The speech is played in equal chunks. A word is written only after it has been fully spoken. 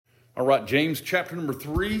All right, James chapter number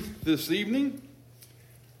 3 this evening.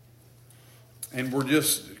 And we're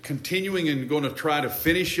just continuing and going to try to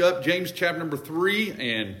finish up James chapter number 3,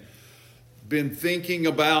 and been thinking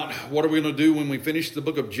about what are we going to do when we finish the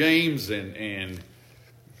book of James. And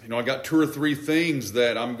you know, I got 2 or 3 things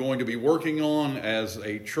that I'm going to be working on as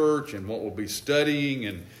a church and what we'll be studying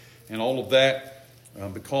and all of that,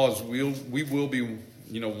 because we will be,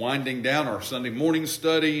 winding down our Sunday morning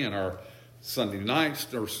study and our Sunday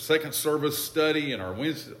night or second service study and our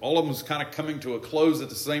Wednesday. All of them is kind of coming to a close at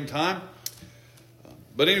the same time.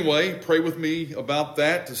 But anyway, pray with me about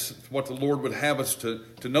that, what the Lord would have us to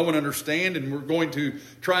know and understand. And we're going to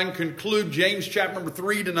try and conclude James chapter number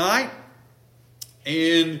 3 tonight.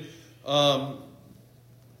 And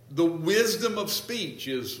the wisdom of speech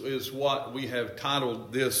is what we have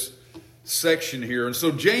titled this section here. And so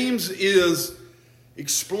James is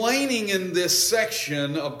explaining in this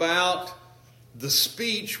section about the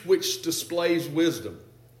speech which displays wisdom.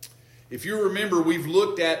 If you remember, we've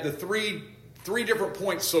looked at the three different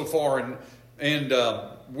points so far, and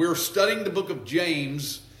we're studying the book of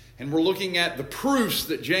James, and we're looking at the proofs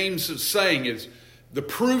that James is saying is the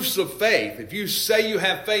proofs of faith. If you say you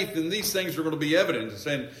have faith, then these things are going to be evidence.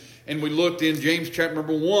 And we looked in James chapter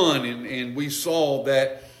number 1, and we saw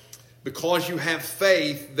that because you have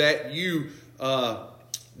faith, that you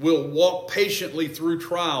will walk patiently through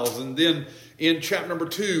trials. And then in chapter number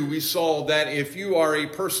 2, we saw that if you are a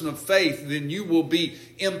person of faith, then you will be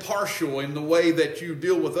impartial in the way that you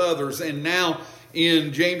deal with others. And now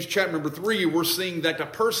in James chapter number 3, we're seeing that the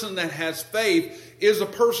person that has faith is a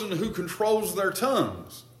person who controls their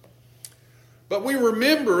tongues. But we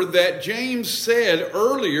remember that James said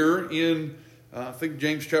earlier in, I think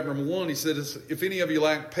James chapter number 1, he said, if any of you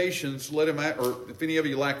lack patience, let him, or if any of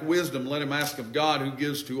you lack wisdom, let him ask of God, who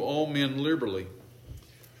gives to all men liberally.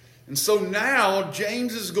 And so now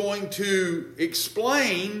James is going to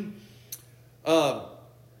explain that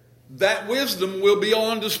wisdom will be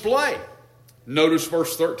on display. Notice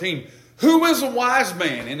verse 13. Who is a wise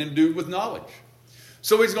man and endued with knowledge?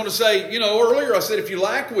 So he's going to say, earlier I said if you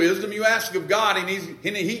lack wisdom, you ask of God and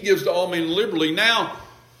he gives to all men liberally. Now,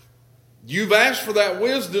 you've asked for that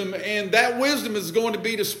wisdom, and that wisdom is going to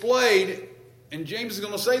be displayed. And James is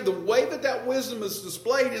going to say the way that wisdom is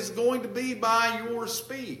displayed is going to be by your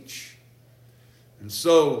speech. And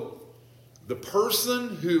so the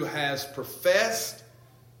person who has professed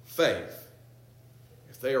faith,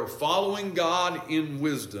 if they are following God in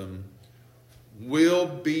wisdom, will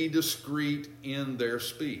be discreet in their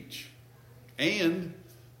speech. And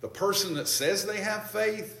the person that says they have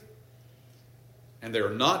faith and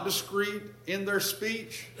they're not discreet in their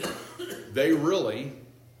speech, they really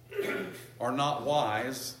are not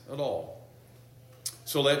wise at all.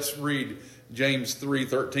 So let's read James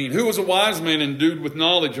 3:13. Who is a wise man endued with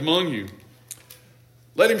knowledge among you?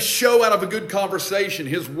 Let him show out of a good conversation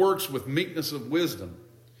his works with meekness of wisdom.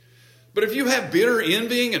 But if you have bitter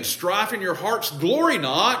envying and strife in your hearts, glory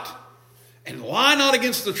not and lie not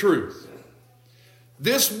against the truth.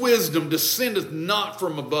 This wisdom descendeth not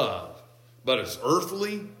from above, but is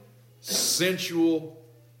earthly, sensual,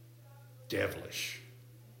 devilish.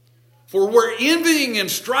 For where envying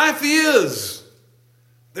and strife is,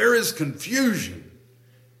 there is confusion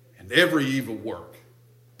and every evil work.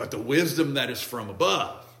 But the wisdom that is from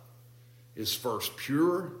above is first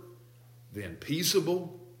pure, then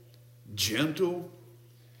peaceable, gentle,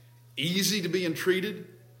 easy to be entreated,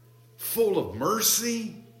 full of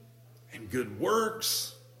mercy and good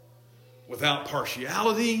works, without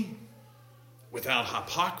partiality, without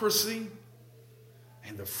hypocrisy,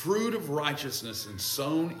 and the fruit of righteousness is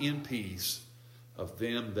sown in peace of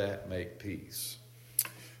them that make peace.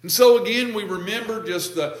 And so again, we remember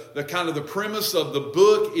just the kind of the premise of the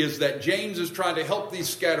book is that James is trying to help these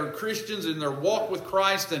scattered Christians in their walk with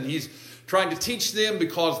Christ, and he's trying to teach them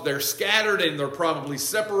because they're scattered and they're probably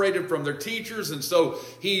separated from their teachers. And so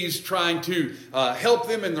he's trying to help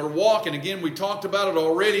them in their walk. And again, we talked about it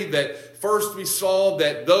already, that first we saw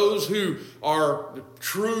that those who are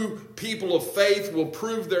true people of faith will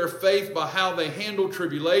prove their faith by how they handle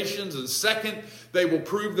tribulations. And second, they will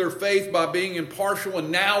prove their faith by being impartial. And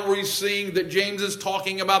now we're seeing that James is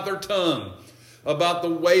talking about their tongue, about the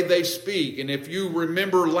way they speak. And if you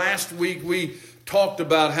remember last week, we talked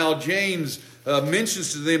about how James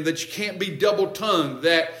mentions to them that you can't be double-tongued,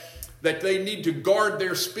 that they need to guard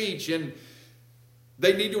their speech, and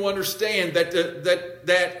they need to understand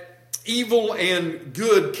that evil and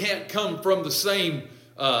good can't come from the same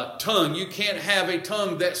tongue. You can't have a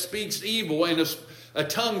tongue that speaks evil and a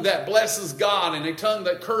tongue that blesses God and a tongue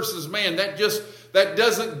that curses man. That just that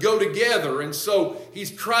doesn't go together. And so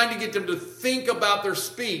he's trying to get them to think about their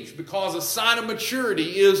speech, because a sign of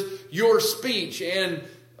maturity is your speech, and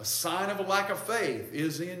a sign of a lack of faith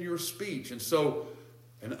is in your speech. And so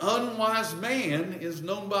an unwise man is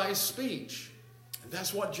known by his speech. And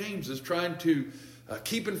that's what James is trying to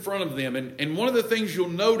keep in front of them. And one of the things you'll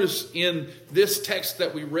notice in this text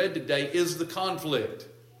that we read today is the conflict.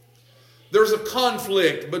 There's a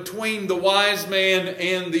conflict between the wise man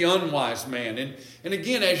and the unwise man. And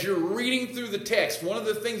again, as you're reading through the text, one of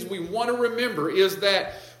the things we want to remember is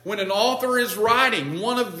that when an author is writing,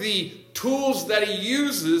 one of the tools that he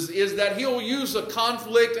uses is that he'll use a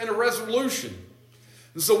conflict and a resolution.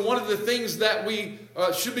 And so one of the things that we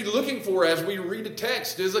should be looking for as we read a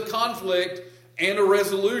text is a conflict and a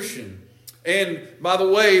resolution. And by the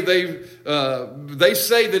way, they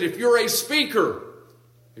say that if you're a speaker,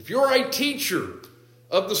 if you're a teacher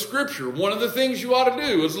of the Scripture, one of the things you ought to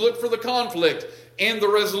do is look for the conflict and the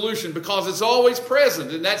resolution, because it's always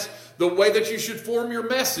present. And that's the way that you should form your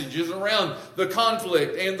message, is around the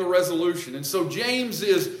conflict and the resolution. And so James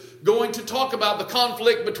is going to talk about the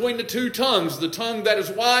conflict between the two tongues, the tongue that is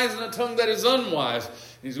wise and the tongue that is unwise. And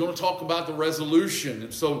he's going to talk about the resolution.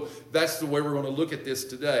 And so that's the way we're going to look at this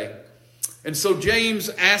today. And so James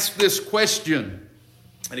asked this question.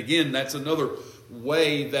 And again, that's another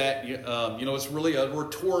way that, it's really a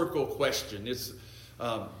rhetorical question.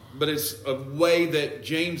 But it's a way that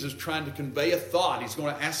James is trying to convey a thought. He's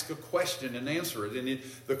going to ask a question and answer it. And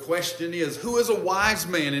the question is, who is a wise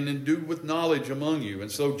man and endued with knowledge among you?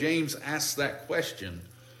 And so James asks that question.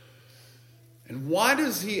 And why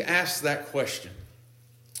does he ask that question?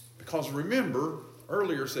 Because remember,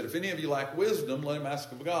 earlier said, if any of you lack wisdom, let him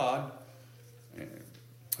ask of God,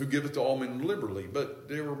 who giveth to all men liberally. But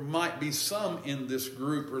there might be some in this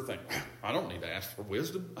group who think, I don't need to ask for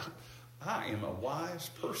wisdom. I am a wise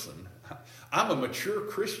person. I'm a mature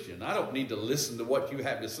Christian. I don't need to listen to what you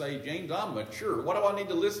have to say, James. I'm mature. What do I need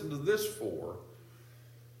to listen to this for?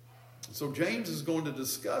 So James is going to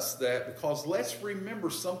discuss that, because let's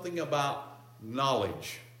remember something about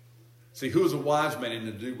knowledge. See, who is a wise man and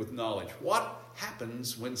endued with knowledge? What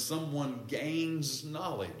happens when someone gains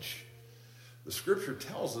knowledge? The Scripture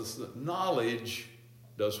tells us that knowledge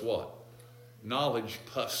does what? Knowledge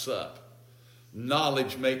puffs up.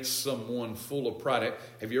 Knowledge makes someone full of pride.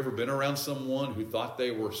 Have you ever been around someone who thought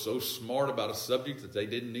they were so smart about a subject that they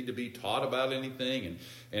didn't need to be taught about anything?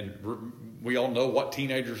 And we all know what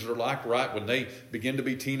teenagers are like, right? When they begin to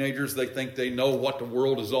be teenagers, they think they know what the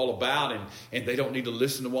world is all about, and they don't need to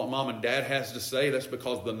listen to what mom and dad has to say. That's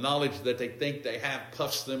because the knowledge that they think they have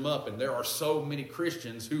puffs them up. And there are so many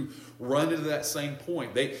Christians who run into that same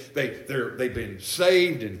point. They've been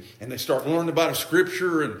saved, and they start learning about a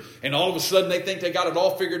Scripture, and all of a sudden they think they got it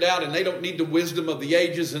all figured out, and they don't need the wisdom of the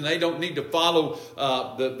ages, and they don't need to follow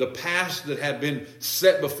the past that have been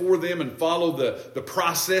set before them, and follow the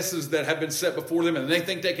processes that have been set before them, and they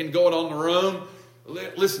think they can go it on their own.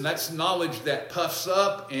 Listen, that's knowledge that puffs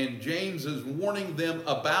up, and James is warning them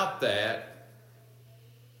about that.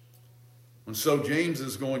 And so James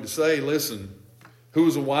is going to say, listen, who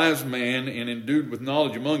is a wise man and endued with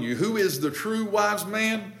knowledge among you? Who is the true wise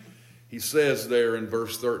man? He says there in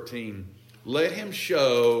verse 13, let him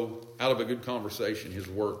show out of a good conversation his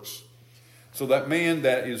works. So that man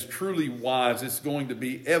that is truly wise is going to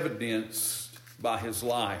be evidenced by his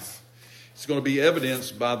life. It's going to be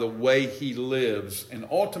evidenced by the way he lives. And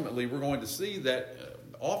ultimately, we're going to see that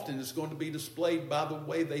often it's going to be displayed by the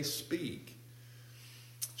way they speak.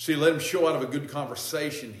 See, let him show out of a good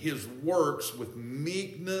conversation his works with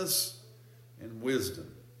meekness and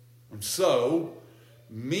wisdom. And so,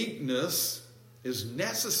 meekness is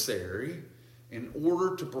necessary in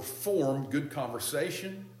order to perform good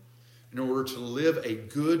conversation, in order to live a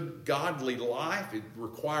good, godly life. It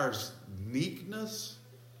requires meekness.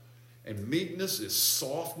 And meekness is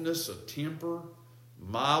softness of temper,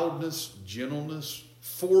 mildness, gentleness,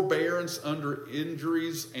 forbearance under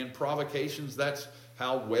injuries and provocations. That's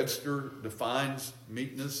how Webster defines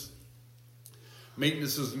meekness.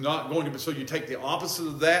 Meekness is not going to be, so you take the opposite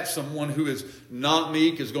of that. Someone who is not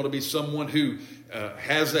meek is going to be someone who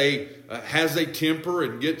has a temper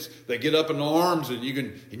and they get up in arms, and you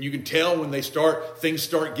can tell when things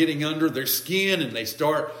start getting under their skin, and they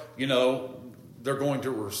start, they're going to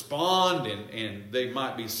respond, and they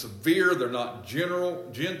might be severe. They're not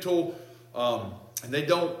gentle, and they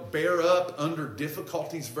don't bear up under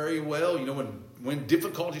difficulties very well. When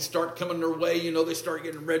difficulties start coming their way, they start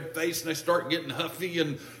getting red-faced and they start getting huffy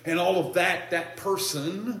and all of that. That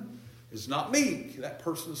person is not meek. That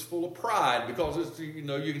person is full of pride, because you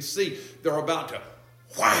can see they're about to,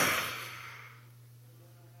 wow.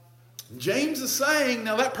 James is saying,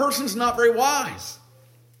 now that person's not very wise.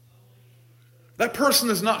 That person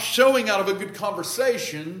is not showing out of a good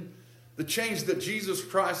conversation the change that Jesus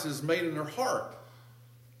Christ has made in their heart.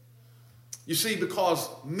 You see, because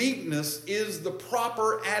meekness is the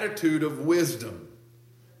proper attitude of wisdom.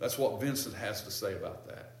 That's what Vincent has to say about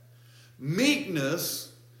that.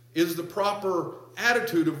 Meekness is the proper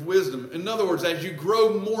attitude of wisdom. In other words, as you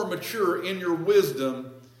grow more mature in your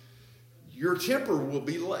wisdom, your temper will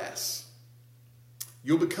be less.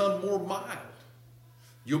 You'll become more mild.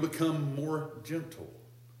 You'll become more gentle.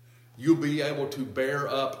 You'll be able to bear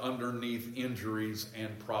up underneath injuries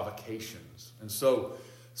and provocations. And so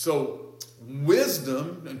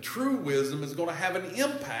wisdom and true wisdom is going to have an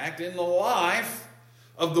impact in the life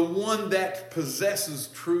of the one that possesses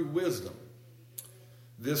true wisdom.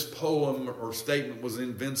 This poem or statement was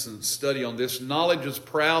in Vincent's study on this. Knowledge is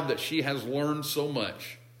proud that she has learned so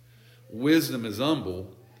much. Wisdom is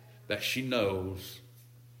humble that she knows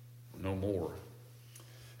no more.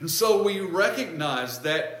 And so we recognize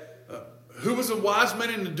that who is a wise man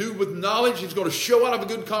and to do with knowledge? He's going to show out of a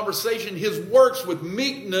good conversation his works with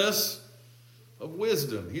meekness of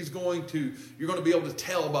wisdom. You're going to be able to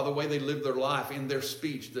tell by the way they live their life in their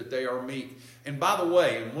speech that they are meek. And by the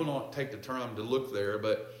way, and we'll not take the time to look there,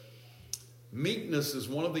 but meekness is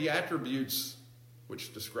one of the attributes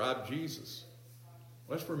which describe Jesus.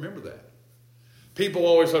 Let's remember that. People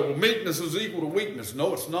always say, well, meekness is equal to weakness.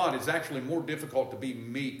 No, it's not. It's actually more difficult to be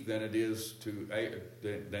meek than it is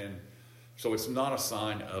so it's not a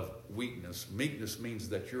sign of weakness. Meekness means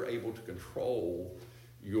that you're able to control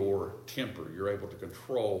your temper. You're able to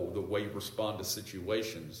control the way you respond to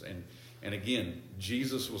situations. And again,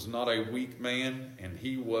 Jesus was not a weak man, and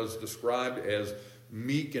he was described as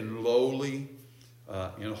meek and lowly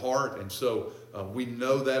in heart. And so we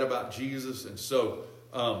know that about Jesus. And so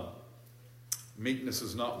meekness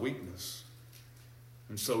is not weakness.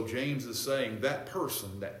 And so James is saying that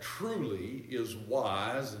person that truly is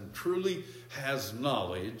wise and truly has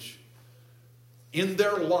knowledge, in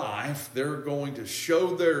their life, they're going to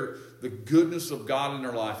show the goodness of God in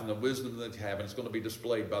their life and the wisdom that they have, and it's going to be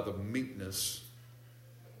displayed by the meekness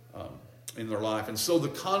in their life. And so the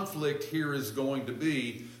conflict here is going to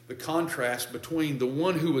be the contrast between the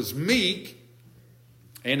one who is meek,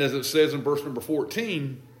 and as it says in verse number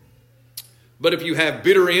 14, but if you have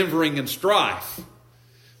bitter envying and strife.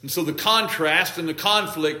 And so the contrast and the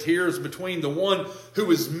conflict here is between the one who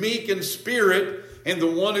is meek in spirit and the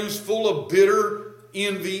one who's full of bitter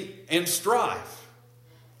envy and strife.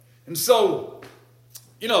 And so,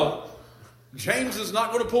 James is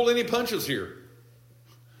not going to pull any punches here.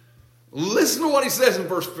 Listen to what he says in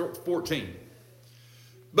verse 14.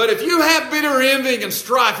 But if you have bitter envy and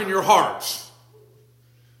strife in your hearts,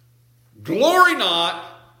 glory not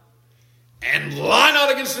and lie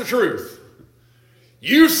not against the truth.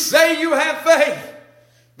 You say you have faith,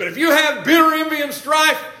 but if you have bitter envy and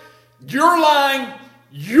strife, you're lying,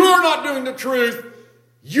 you're not doing the truth,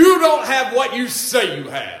 you don't have what you say you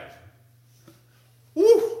have.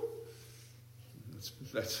 Woo!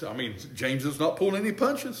 James is not pulling any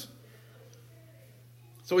punches.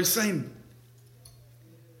 So he's saying,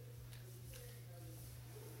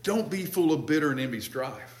 don't be full of bitter and envy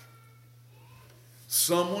strife.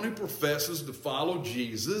 Someone who professes to follow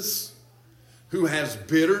Jesus, who has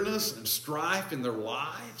bitterness and strife in their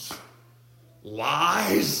lives,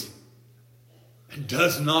 lies, and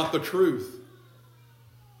does not the truth.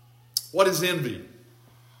 What is envy?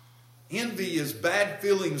 Envy is bad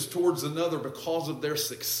feelings towards another because of their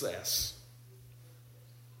success.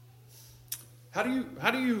 How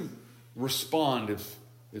do you respond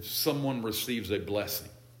if someone receives a blessing?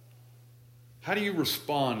 How do you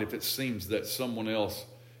respond if it seems that someone else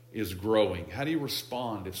is growing? How do you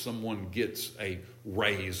respond if someone gets a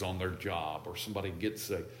raise on their job, or somebody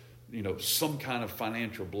gets some kind of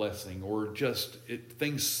financial blessing, or just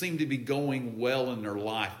things seem to be going well in their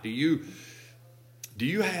life? Do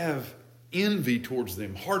you have envy towards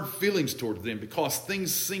them, hard feelings towards them because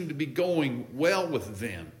things seem to be going well with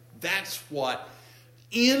them? That's what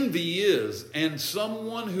envy is. And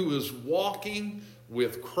someone who is walking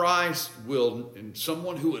with Christ and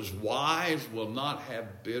someone who is wise will not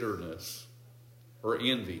have bitterness or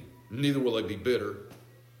envy. Neither will they be bitter.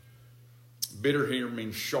 Bitter here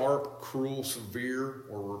means sharp, cruel, severe,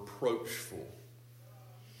 or reproachful.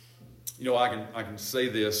 I can say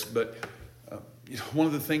this, but one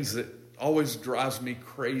of the things that always drives me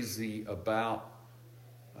crazy about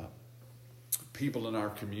people in our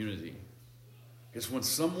community is when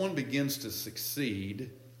someone begins to succeed.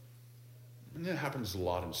 And that happens a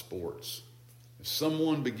lot in sports. If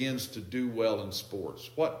someone begins to do well in sports,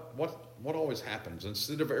 what always happens?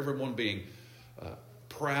 Instead of everyone being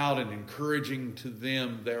proud and encouraging to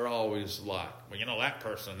them, they're always like, well, that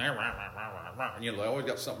person, they're rah, rah, rah, rah. They always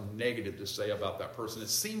got something negative to say about that person. It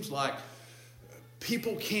seems like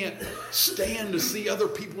people can't stand to see other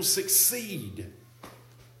people succeed.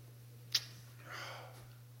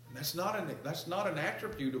 That's not an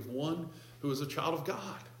attribute of one who is a child of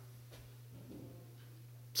God.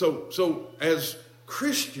 So as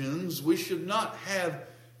Christians, we should not have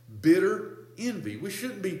bitter envy. We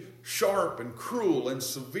shouldn't be sharp and cruel and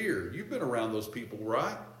severe. You've been around those people,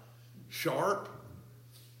 right? Sharp,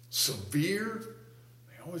 severe.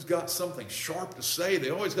 They always got something sharp to say. They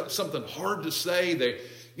always got something hard to say.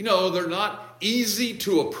 They're not easy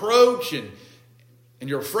to approach, and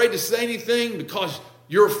you're afraid to say anything because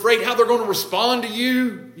you're afraid how they're going to respond to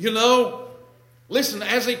you, Listen,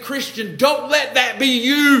 as a Christian, don't let that be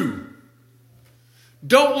you.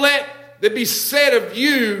 Don't let it be said of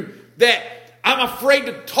you that I'm afraid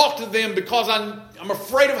to talk to them because I'm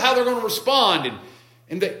afraid of how they're going to respond.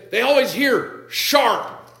 And they always hear sharp,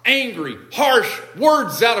 angry, harsh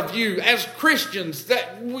words out of you. As Christians,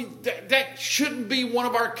 that shouldn't be one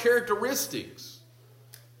of our characteristics.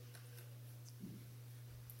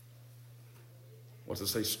 What's it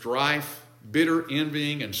say? Strife, bitter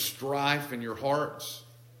envying, and strife in your hearts.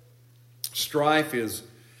 Strife is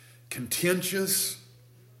contentious.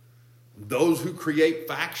 Those who create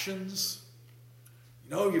factions.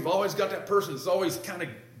 You've always got that person that's always kind of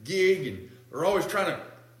gig, and they're always trying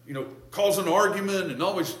to, cause an argument, and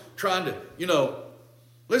always trying to,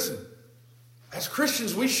 listen, as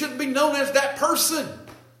Christians, we shouldn't be known as that person.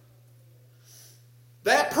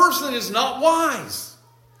 That person is not wise.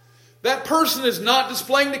 That person is not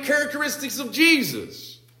displaying the characteristics of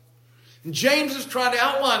Jesus. And James is trying to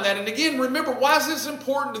outline that. And again, remember, why is this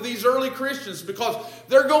important to these early Christians? Because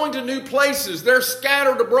they're going to new places. They're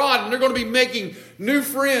scattered abroad, and they're going to be making new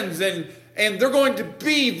friends. And they're going to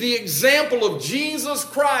be the example of Jesus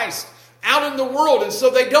Christ out in the world. And so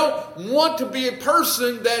they don't want to be a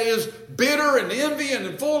person that is bitter and envy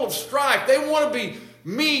and full of strife. They want to be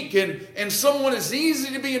meek and someone that's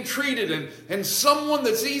easy to be entreated and someone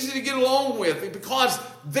that's easy to get along with, because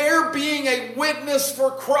they're being a witness for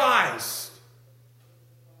Christ.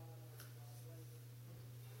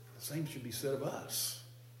 The same should be said of us.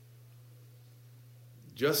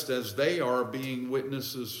 Just as they are being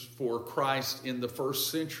witnesses for Christ in the first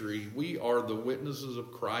century, we are the witnesses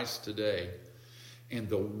of Christ today. And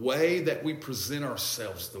the way that we present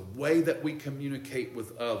ourselves, the way that we communicate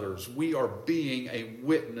with others, we are being a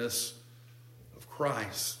witness of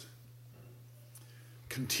Christ.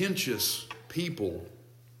 Contentious people.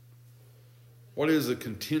 What is a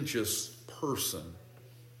contentious person?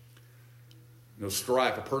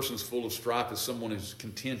 Strife. A person's full of strife is someone who's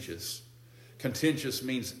contentious. Contentious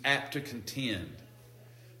means apt to contend,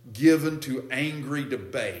 given to angry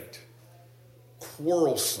debate,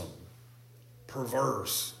 quarrelsome,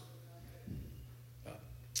 perverse,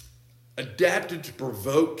 adapted to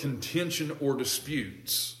provoke contention or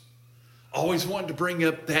disputes, always wanting to bring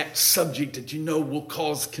up that subject that will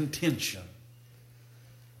cause contention.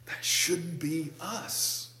 That shouldn't be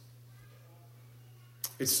us.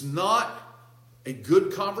 It's not a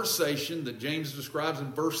good conversation that James describes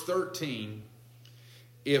in verse 13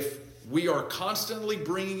 if we are constantly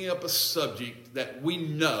bringing up a subject that we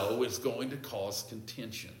know is going to cause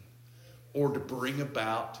contention or to bring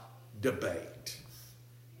about debate.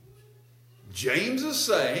 James is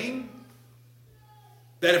saying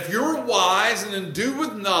that if you're wise and endued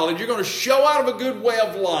with knowledge, you're going to show out of a good way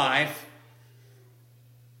of life.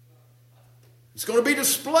 It's going to be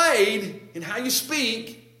displayed in how you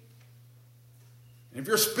speak. And if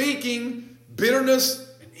you're speaking bitterness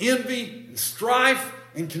and envy and strife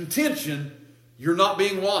and contention, you're not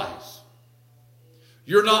being wise.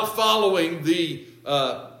 You're not following the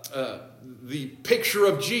picture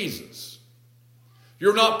of Jesus.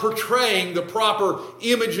 You're not portraying the proper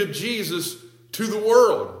image of Jesus to the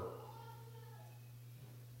world.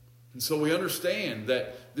 And so we understand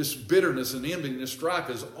that this bitterness and envy and this strife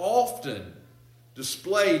is often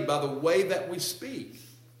displayed by the way that we speak.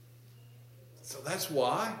 So that's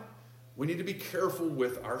why we need to be careful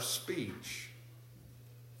with our speech.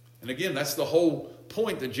 And again, that's the whole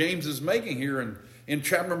point that James is making here in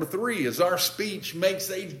chapter number 3, is our speech makes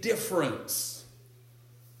a difference.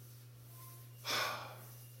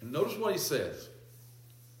 And notice what he says.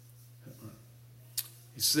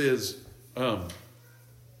 He says,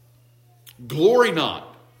 glory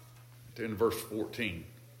not, in verse 14.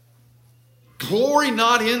 Glory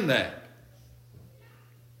not in that.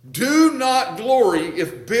 Do not glory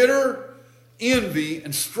if bitter envy,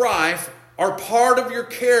 and strife are part of your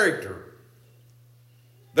character.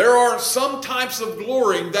 There are some types of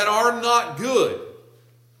glorying that are not good.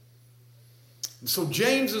 And so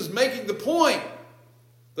James is making the point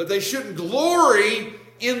that they shouldn't glory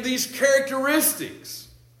in these characteristics.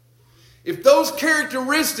 If those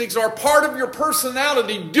characteristics are part of your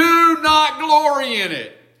personality, do not glory in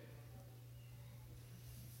it.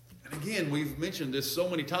 And again, we've mentioned this so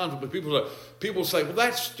many times, but people say, well,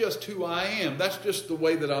 that's just who I am. That's just the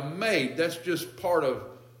way that I'm made. That's just part of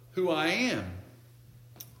who I am.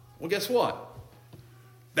 Well, guess what?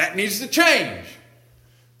 That needs to change.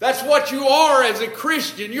 That's what you are as a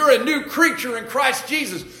Christian. You're a new creature in Christ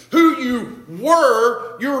Jesus. Who you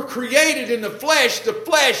were created in the flesh. The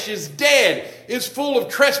flesh is dead. It's full of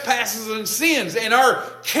trespasses and sins. And our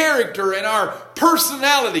character and our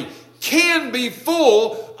personality can be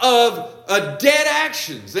full of dead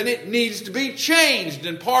actions. And it needs to be changed.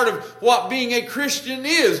 And part of what being a Christian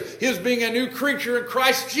is being a new creature in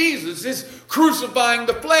Christ Jesus. It's crucifying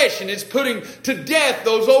the flesh, and it's putting to death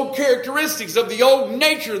those old characteristics of the old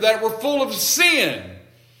nature that were full of sin.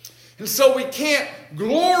 And so we can't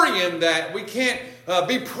glory in that. We can't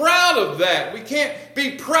be proud of that. We can't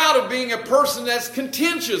be proud of being a person that's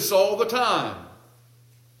contentious all the time.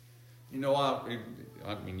 You know,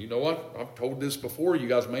 I mean, you know what? I've told this before. You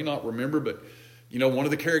guys may not remember, but you know, one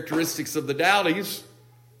of the characteristics of the Dowdies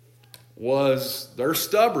was they're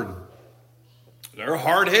stubborn. They're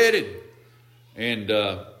hard-headed. And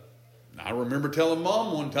I remember telling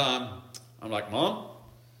Mom one time, I'm like, Mom,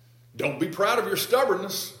 don't be proud of your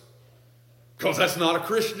stubbornness, because that's not a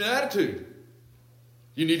Christian attitude.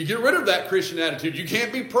 You need to get rid of that Christian attitude. You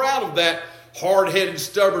can't be proud of that hard-headed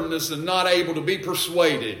stubbornness and not able to be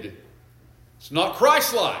persuaded. It's not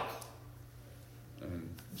Christ-like.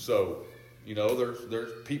 And so, you know,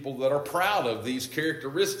 there's people that are proud of these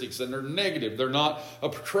characteristics, and they're negative. They're not a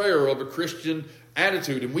portrayer of a Christian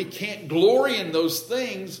attitude. And we can't glory in those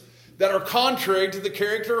things that are contrary to the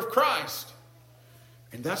character of Christ.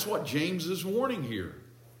 And that's what James is warning here.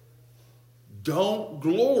 Don't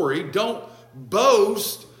glory, don't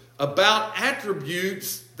boast about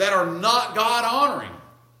attributes that are not God-honoring.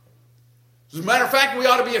 As a matter of fact, we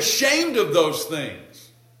ought to be ashamed of those things.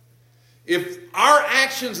 If our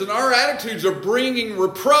actions and our attitudes are bringing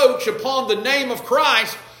reproach upon the name of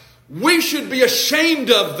Christ, we should be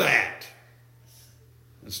ashamed of that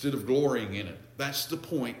instead of glorying in it. That's the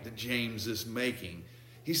point that James is making.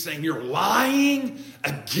 He's saying you're lying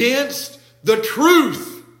against the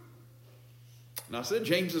truth. And I said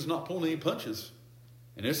James is not pulling any punches.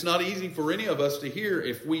 And it's not easy for any of us to hear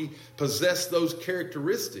if we possess those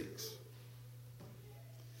characteristics.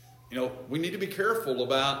 You know, we need to be careful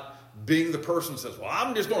about being the person who says, well,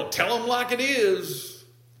 I'm just going to tell them like it is.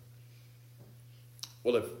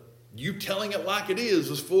 Well, if you telling it like it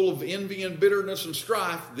is full of envy and bitterness and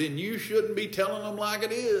strife, then you shouldn't be telling them like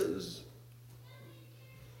it is.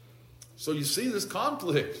 So you see this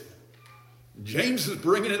conflict. James is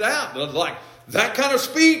bringing it out. Like, that kind of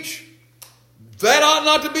speech, that ought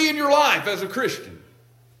not to be in your life as a Christian.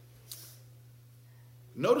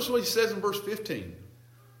 Notice what he says in verse 15.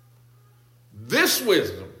 This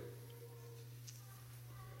wisdom,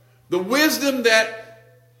 the wisdom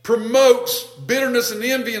that promotes bitterness and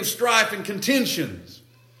envy and strife and contentions,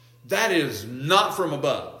 that is not from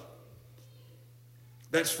above.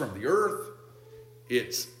 That's from the earth.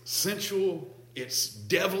 It's sensual. It's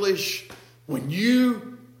devilish. When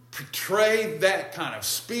you portray that kind of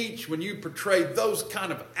speech, when you portray those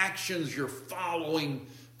kind of actions, you're following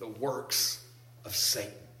the works of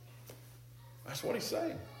Satan. That's what he's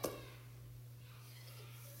saying.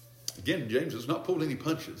 Again, James has not pulled any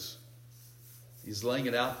punches. He's laying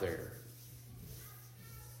it out there.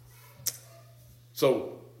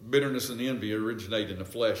 So, bitterness and envy originate in the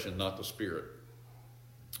flesh and not the spirit.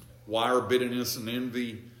 Why are bitterness and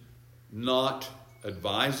envy not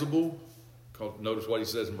advisable? Notice what he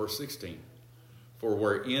says in verse 16. For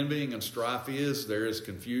where envying and strife is, there is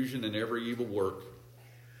confusion in every evil work.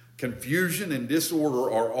 Confusion and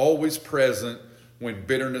disorder are always present when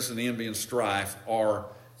bitterness and envy and strife are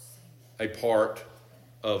a part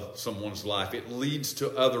of someone's life. It leads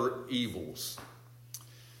to other evils.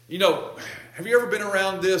 You know, have you ever been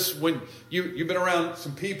around this when you've been around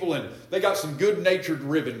some people and they got some good-natured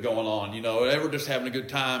ribbing going on, you know, and we're just having a good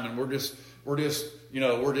time and we're just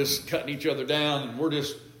cutting each other down and we're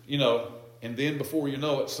just, you know, and then before you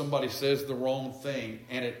know it, somebody says the wrong thing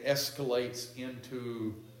and it escalates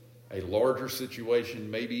into a larger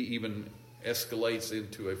situation, maybe even escalates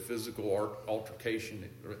into a physical altercation.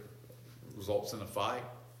 It results in a fight.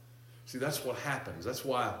 See, that's what happens. That's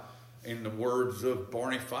why In the words of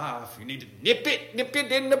Barney Fife, you need to nip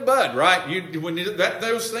it in the bud, right?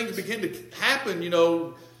 Those things begin to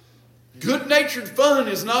happen, good-natured fun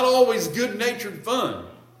is not always good-natured fun.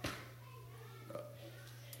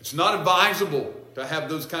 It's not advisable to have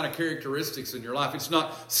those kind of characteristics in your life. It's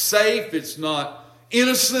not safe. It's not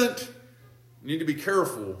innocent. You need to be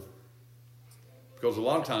careful. Because a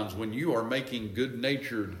lot of times when you are making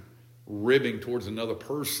good-natured ribbing towards another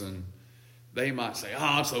person, they might say,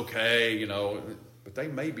 it's okay, but you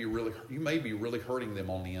may be really hurting them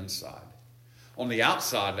on the inside. On the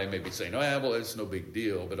outside, they may be saying, well, it's no big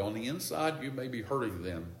deal. But on the inside, you may be hurting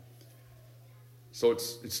them. So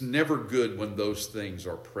it's never good when those things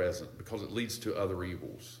are present because it leads to other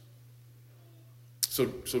evils.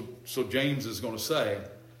 So James is going to say,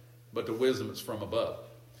 but the wisdom is from above.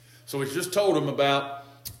 So he's just told him about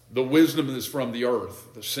the wisdom that is from the earth,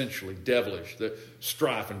 essentially devilish, the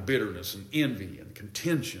strife and bitterness and envy and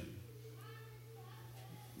contention.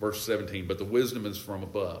 Verse 17, but the wisdom is from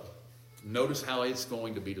above. Notice how it's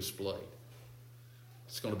going to be displayed.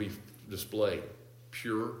 It's going to be displayed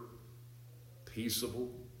pure, peaceable,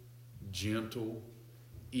 gentle,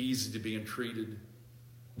 easy to be entreated,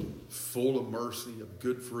 full of mercy, of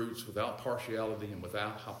good fruits, without partiality and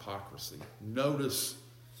without hypocrisy. Notice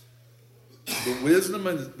the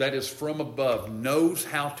wisdom that is from above knows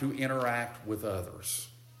how to interact with others.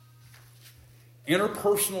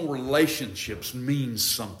 Interpersonal relationships mean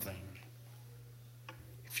something.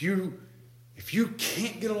 If you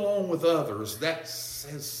can't get along with others, that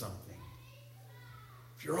says something.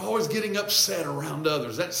 If you're always getting upset around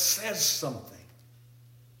others, that says something.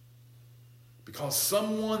 Because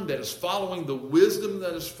someone that is following the wisdom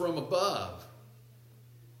that is from above,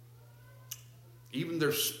 even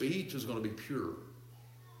their speech is going to be pure.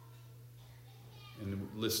 And it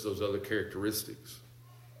lists those other characteristics.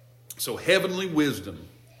 So heavenly wisdom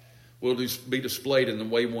will be displayed in the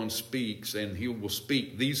way one speaks, and he will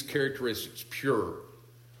speak these characteristics, pure.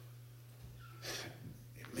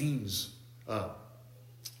 It means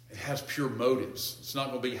it has pure motives. It's not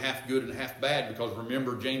going to be half good and half bad, because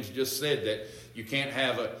remember, James just said that you can't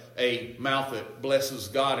have a mouth that blesses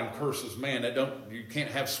God and curses man. You can't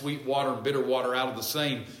have sweet water and bitter water out of the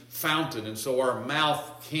same fountain. And so our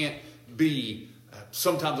mouth can't be,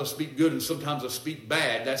 sometimes I speak good and sometimes I speak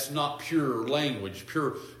bad. That's not pure language.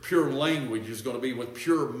 Pure language is going to be with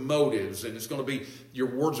pure motives, and it's going to be,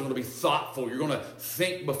 your words are going to be thoughtful. You're going to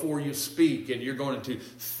think before you speak, and you're going to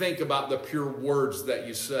think about the pure words that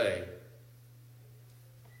you say.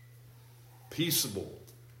 Peaceable.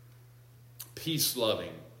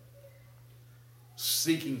 Peace-loving,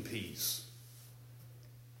 seeking peace,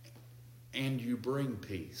 and you bring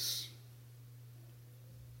peace.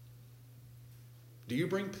 Do you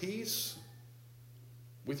bring peace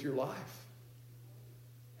with your life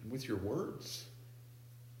and with your words?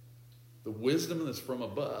 The wisdom that's from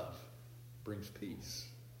above brings peace.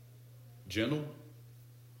 Gentle.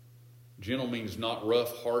 Gentle means not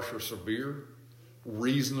rough, harsh, or severe.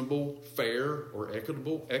 Reasonable, fair, or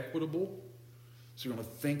equitable. So you're going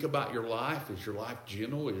to think about your life. Is your life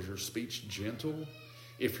gentle? Is your speech gentle?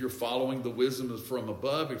 If you're following the wisdom that's from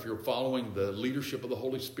above, if you're following the leadership of the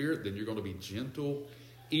Holy Spirit, then you're going to be gentle,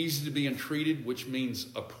 easy to be entreated, which means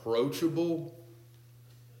approachable,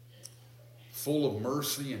 full of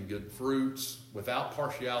mercy and good fruits, without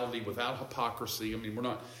partiality, without hypocrisy. I mean, we're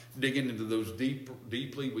not digging into those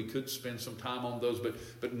deeply. We could spend some time on those,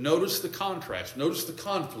 but notice the contrast. Notice the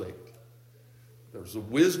conflict. There's a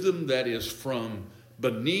wisdom that is from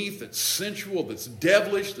beneath, that's sensual, that's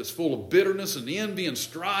devilish, that's full of bitterness and envy and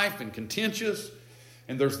strife and contentious.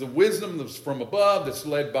 And there's the wisdom that's from above, that's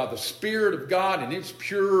led by the Spirit of God, and it's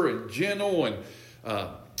pure and gentle and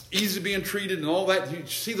easy to be entreated and all that. You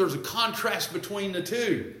see, there's a contrast between the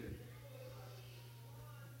two.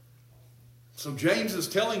 So James is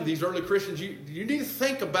telling these early Christians, you need to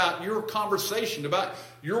think about your conversation, about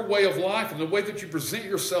your way of life and the way that you present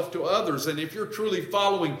yourself to others. And if you're truly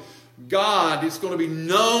following God, it's going to be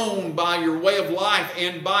known by your way of life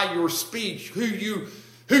and by your speech. Who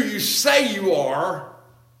you say you are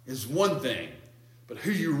is one thing, but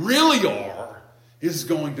who you really are is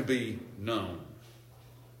going to be known.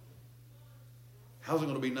 How's it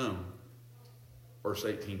going to be known? Verse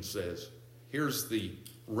 18 says, here's the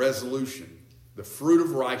resolution. The fruit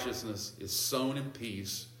of righteousness is sown in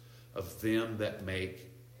peace of them that make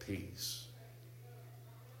peace.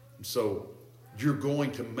 And so you're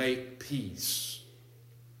going to make peace.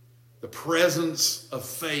 The presence of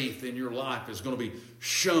faith in your life is going to be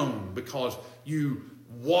shown because you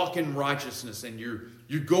walk in righteousness, and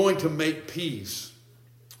you're going to make peace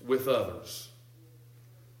with others.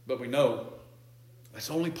 But we know That's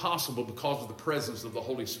only possible because of the presence of the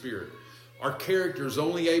Holy Spirit. Our character is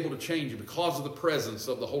only able to change because of the presence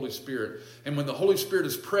of the Holy Spirit. And when the Holy Spirit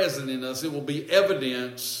is present in us, it will be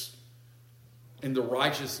evidence in the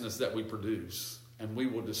righteousness that we produce. And we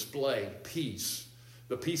will display peace.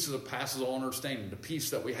 The peace that passes all understanding. The peace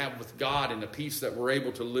that we have with God and the peace that we're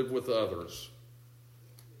able to live with others.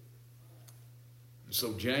 And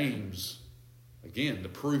so James, again, the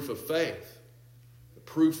proof of faith. The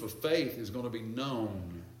proof of faith is going to be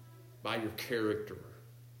known by your character.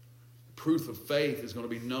 Proof of faith is going to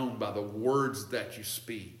be known by the words that you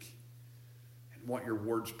speak and what your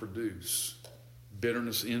words produce.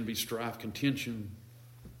 Bitterness, envy, strife, contention,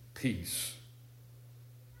 peace.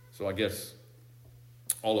 So I guess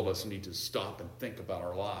all of us need to stop and think about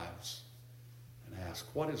our lives and ask,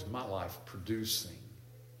 what is my life producing?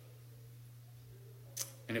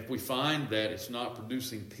 And if we find that it's not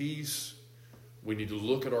producing peace, we need to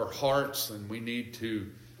look at our hearts and we need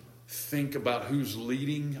to think about who's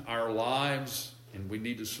leading our lives, and we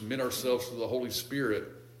need to submit ourselves to the Holy Spirit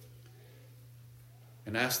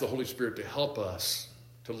and ask the Holy Spirit to help us,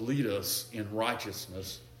 to lead us in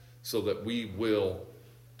righteousness so that we will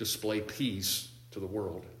display peace to the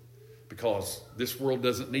world. Because this world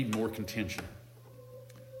doesn't need more contention.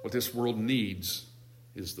 What this world needs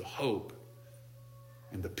is the hope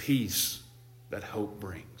and the peace that hope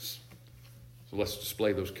brings. So let's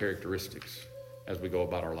display those characteristics as we go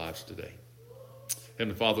about our lives today.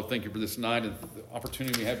 Heavenly Father, thank you for this night and the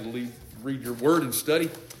opportunity we have to read your word and study.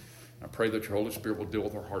 I pray that your Holy Spirit will deal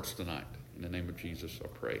with our hearts tonight. In the name of Jesus, I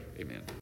pray. Amen.